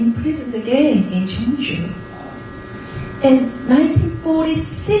 father was imprisoned again in Jeonju. And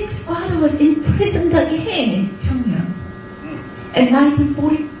 1946, father was imprisoned again in Pyongyang. And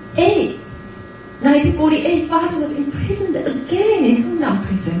 1948, father was imprisoned again in Hungnam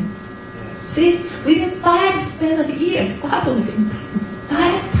prison. See, within 5 span of years, father was imprisoned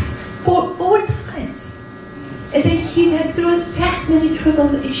four times. And then he went through that many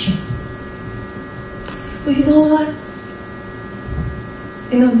tribulations. But you know what?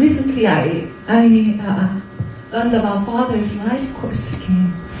 Recently I learned about father's life course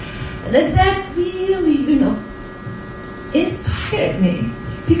again. And that really, inspired me.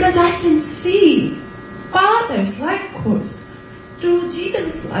 Because I can see father's life course through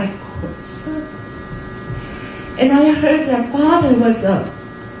Jesus' life course. And I heard that father was, at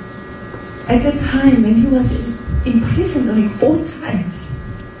the time when he was in prison like 4 times,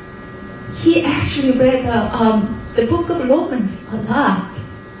 he actually read the book of Romans a lot.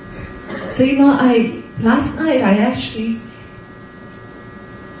 So last night I actually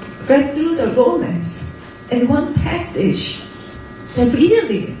read through the Romans, and one passage that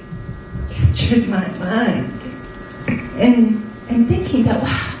really captured my mind, and thinking that,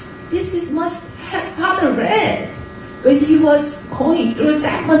 wow, this must have father read when he was going through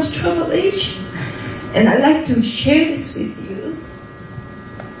that much tribulation. And I'd like to share this with you.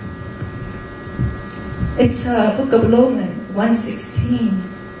 It's a book of Romans 1:16.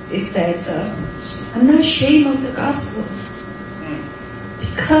 It says, I'm not ashamed of the gospel,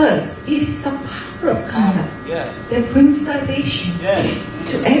 because it is the power of God that brings salvation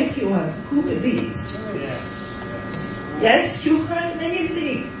to everyone who believes. Yes, you heard many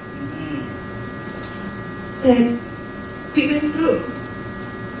things that we went through.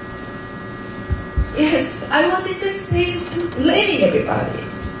 Yes, I was in this stage to blaming everybody.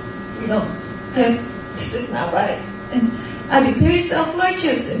 That this is not right. And I'd be very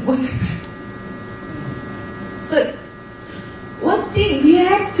self-righteous and whatever. But one thing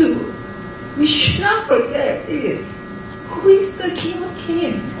we should not forget is, who is the King of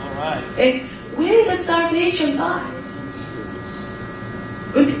Kings? And where the salvation lies.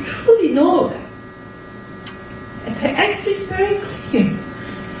 When we truly know that. And the answer is very clear.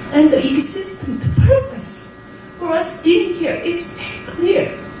 And the existence, the purpose for us being here is very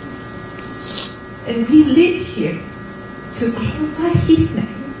clear. And we live here to glorify His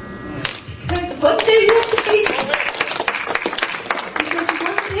name. Because one day we have to face Him. Because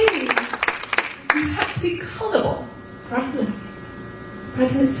one day we have to be accountable for our life.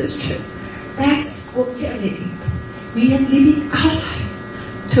 Brothers and sisters, that's what we are living. We are living our life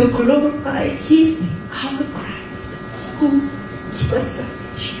to glorify His name, our Christ, who gives us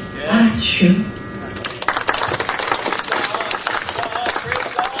salvation. True.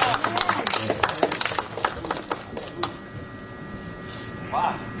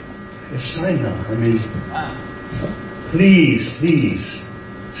 It's time now. Please,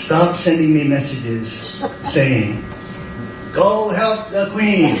 stop sending me messages saying, go help the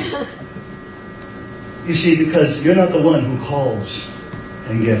Queen. You see, because you're not the one who calls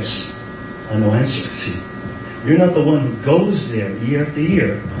and gets no answer. See, you're not the one who goes there year after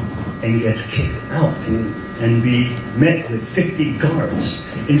year and gets kicked out and be met with 50 guards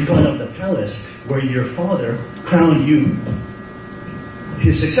in front of the palace where your father crowned you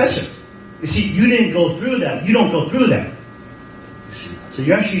his successor. You see, you didn't go through that. You don't go through that. You see, so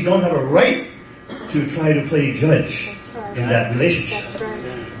you actually don't have a right to try to play judge in that relationship.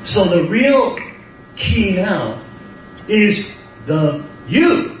 So the real key now is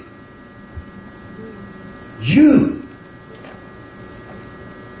you.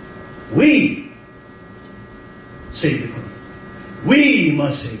 We save the Queen. We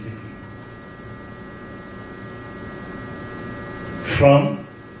must save the Queen from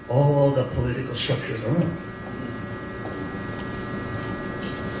all the political structures around.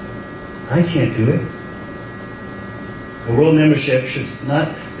 I can't do it. The world membership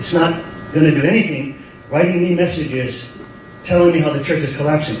it's not going to do anything writing me messages telling me how the church is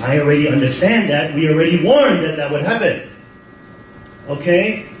collapsing. I already understand that. We already warned that would happen.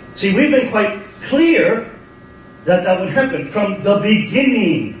 Okay? See, we've been quite clear that would happen from the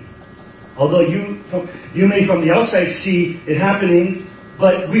beginning. Although you may from the outside see it happening,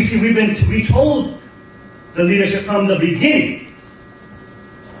 but we told the leadership from the beginning.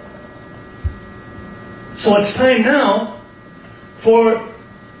 So it's time now for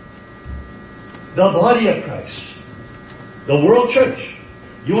the body of Christ, the world church.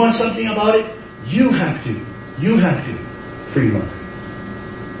 You want something about it? You have to free mother.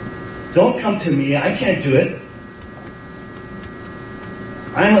 Don't come to me. I can't do it.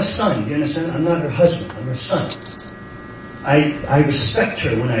 I'm a son. You understand? I'm not her husband. I'm her son. I respect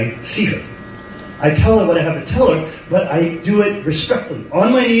her when I see her. I tell her what I have to tell her, but I do it respectfully,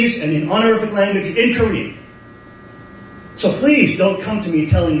 on my knees and in honorific language in Korean. So please don't come to me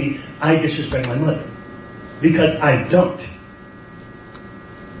telling me I disrespect my mother, because I don't.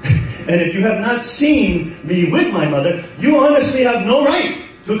 And if you have not seen me with my mother, you honestly have no right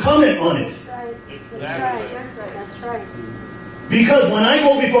to comment on it. That's right. That's right. Yes, sir. That's right. Because when I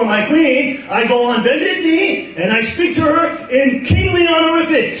go before my queen, I go on bended knee and I speak to her in kingly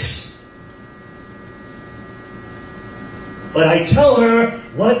honorifics. But I tell her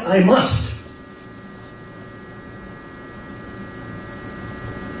what I must.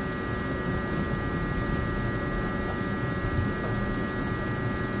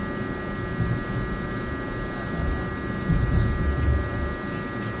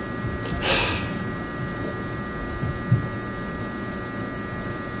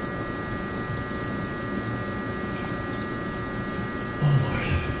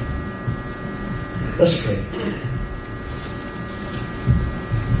 Let's pray.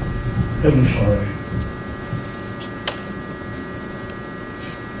 Heavenly Father,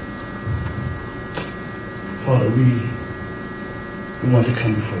 Father, we want to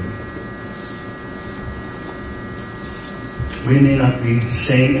come before you. We may not be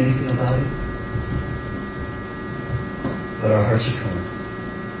saying anything about it, but our hearts are torn.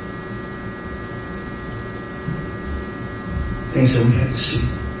 Things that we had to see.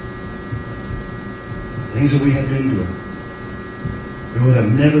 Things that we had to endure. We would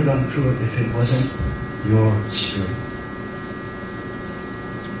have never gone through it if it wasn't your Spirit.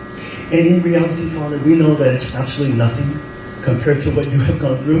 And in reality, Father, we know that it's absolutely nothing compared to what you have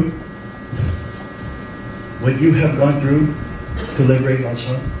gone through. What you have gone through to liberate God's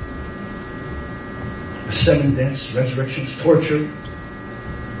heart. The 7 deaths, resurrections, torture,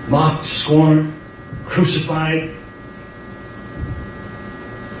 mocked, scorned, crucified.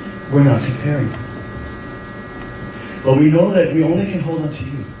 We're not comparing. But we know that we only can hold on to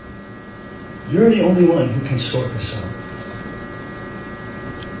you. You're the only one who can sort this out.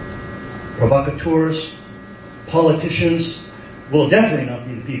 Provocateurs, politicians will definitely not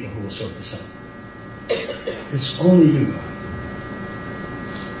be the people who will sort this out. It's only you, God.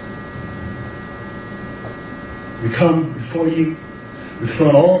 We come before you. We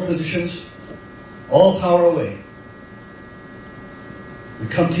throw all positions, all power away. We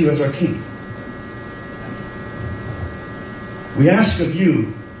come to you as our King. We ask of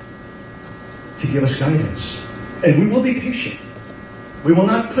you to give us guidance. And we will be patient. We will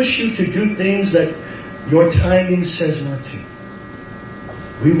not push you to do things that your timing says not to.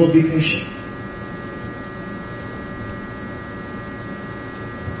 We will be patient.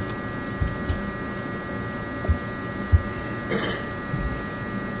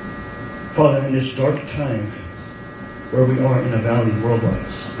 Father, in this dark time where we are in a valley worldwide,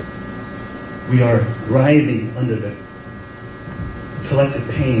 we are writhing under the collective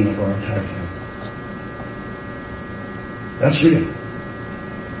pain of our entire family. That's real.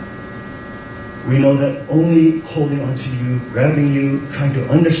 We know that only holding on to you, grabbing you, trying to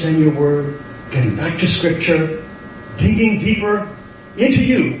understand your word, getting back to scripture, digging deeper into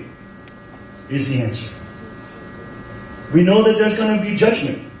you is the answer. We know that there's going to be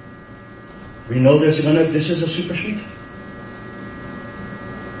judgment. We know this is a super sheet.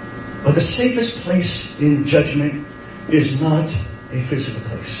 But the safest place in judgment is not a physical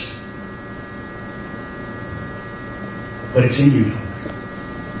place. But it's in you, Father.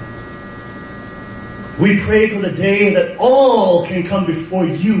 We pray for the day that all can come before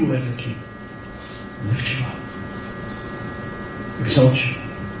you as a King. Lift you up. Exalt you.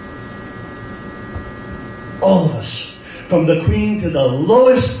 All of us, from the Queen to the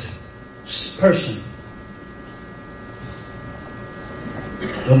lowest person,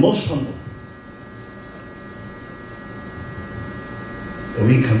 the most humble, that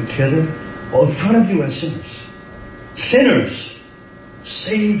we can come together all in front of you as sinners. Sinners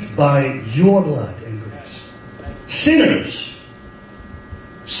saved by your blood and grace. Sinners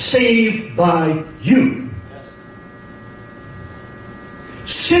saved by you.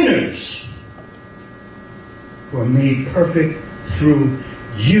 Sinners who are made perfect through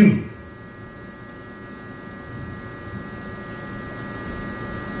you.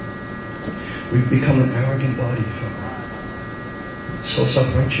 We've become an arrogant body, Father. So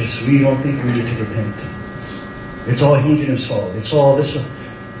self-righteous. We don't think we need to repent. It's all Hyung Jin's fault. It's all this one.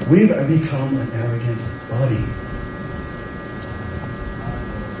 We've become an arrogant body.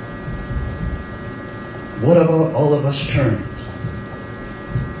 What about all of us turn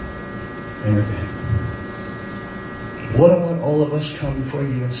and repent? What about all of us come before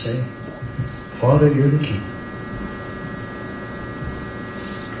you and say, Father, you're the King.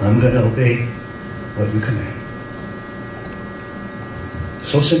 I'm going to obey what you command.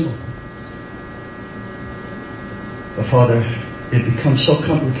 So simple. But Father, it becomes so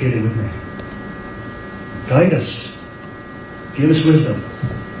complicated with man. Guide us. Give us wisdom.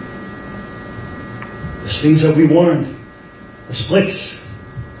 The things that we warned, the splits,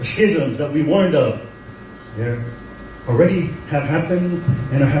 the schisms that we warned of, they already have happened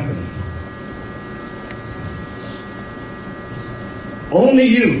and are happening. Only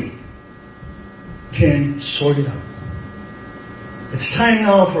you can sort it out. It's time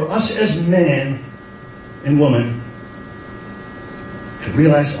now for us as man and woman to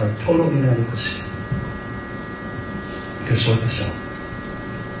realize our total inadequacy. To sort this out.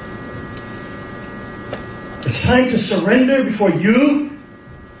 It's time to surrender before you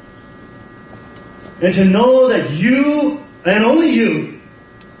and to know that you and only you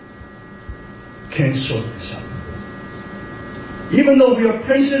can sort this out. Even though we are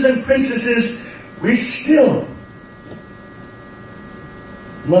princes and princesses, we still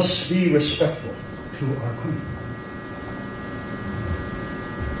must be respectful to our queen.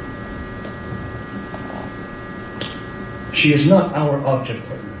 She is not our object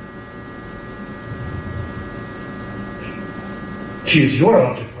partner. She is your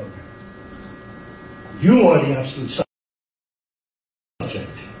object partner. You are the absolute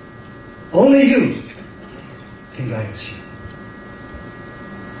subject. Only you can guide us here.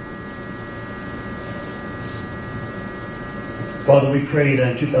 Father, we pray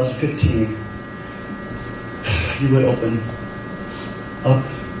that in 2015 you would open up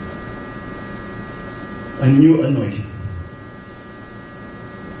a new anointing.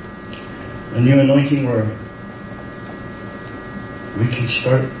 A new anointing where we can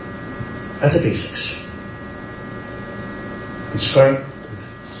start at the basics. And start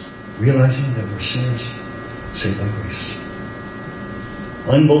with realizing that we're sinners saved by grace.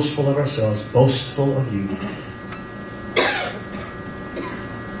 Unboastful of ourselves, boastful of you.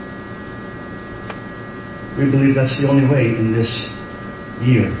 We believe that's the only way in this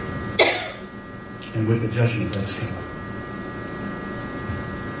year and with the judgment that is coming.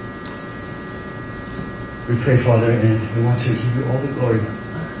 We pray, Father, and we want to give you all the glory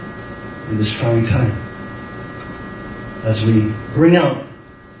in this trying time as we bring out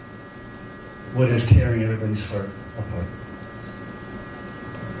what is tearing everybody's heart apart.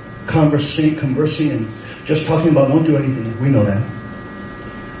 Conversing and just talking about won't do anything. We know that.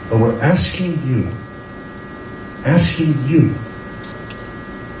 But we're asking you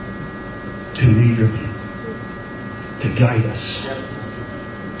to lead your people, to guide us,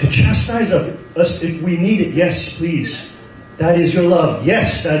 to chastise us if we need it. Yes, please. That is your love.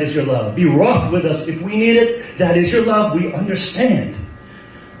 Yes, that is your love. Be wroth with us if we need it. That is your love. We understand.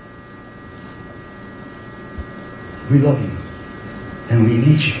 We love you. And we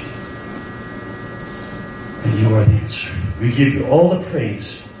need you. And you are the answer. We give you all the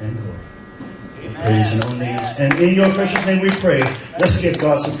praise and glory. Amen. Praise in all names. And in your precious name we pray. Let's give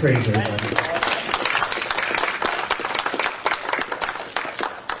God some praise, everybody.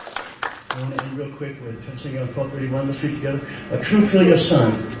 I want to end real quick with singing on 1231. Let's read together. A true filial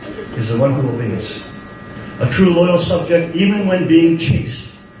son is the one who obeys. A true loyal subject, even when being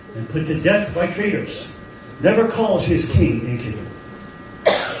chased and put to death by traitors, never calls his king incapable.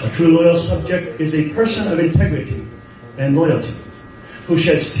 A true loyal subject is a person of integrity and loyalty, who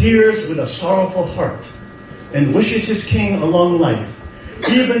sheds tears with a sorrowful heart and wishes his king a long life,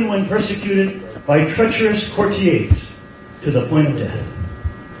 even when persecuted by treacherous courtiers to the point of death.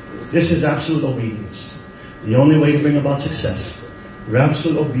 This is absolute obedience. The only way to bring about success through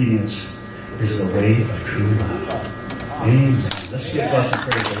absolute obedience is the way of true love. Amen. Let's give God some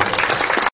praise.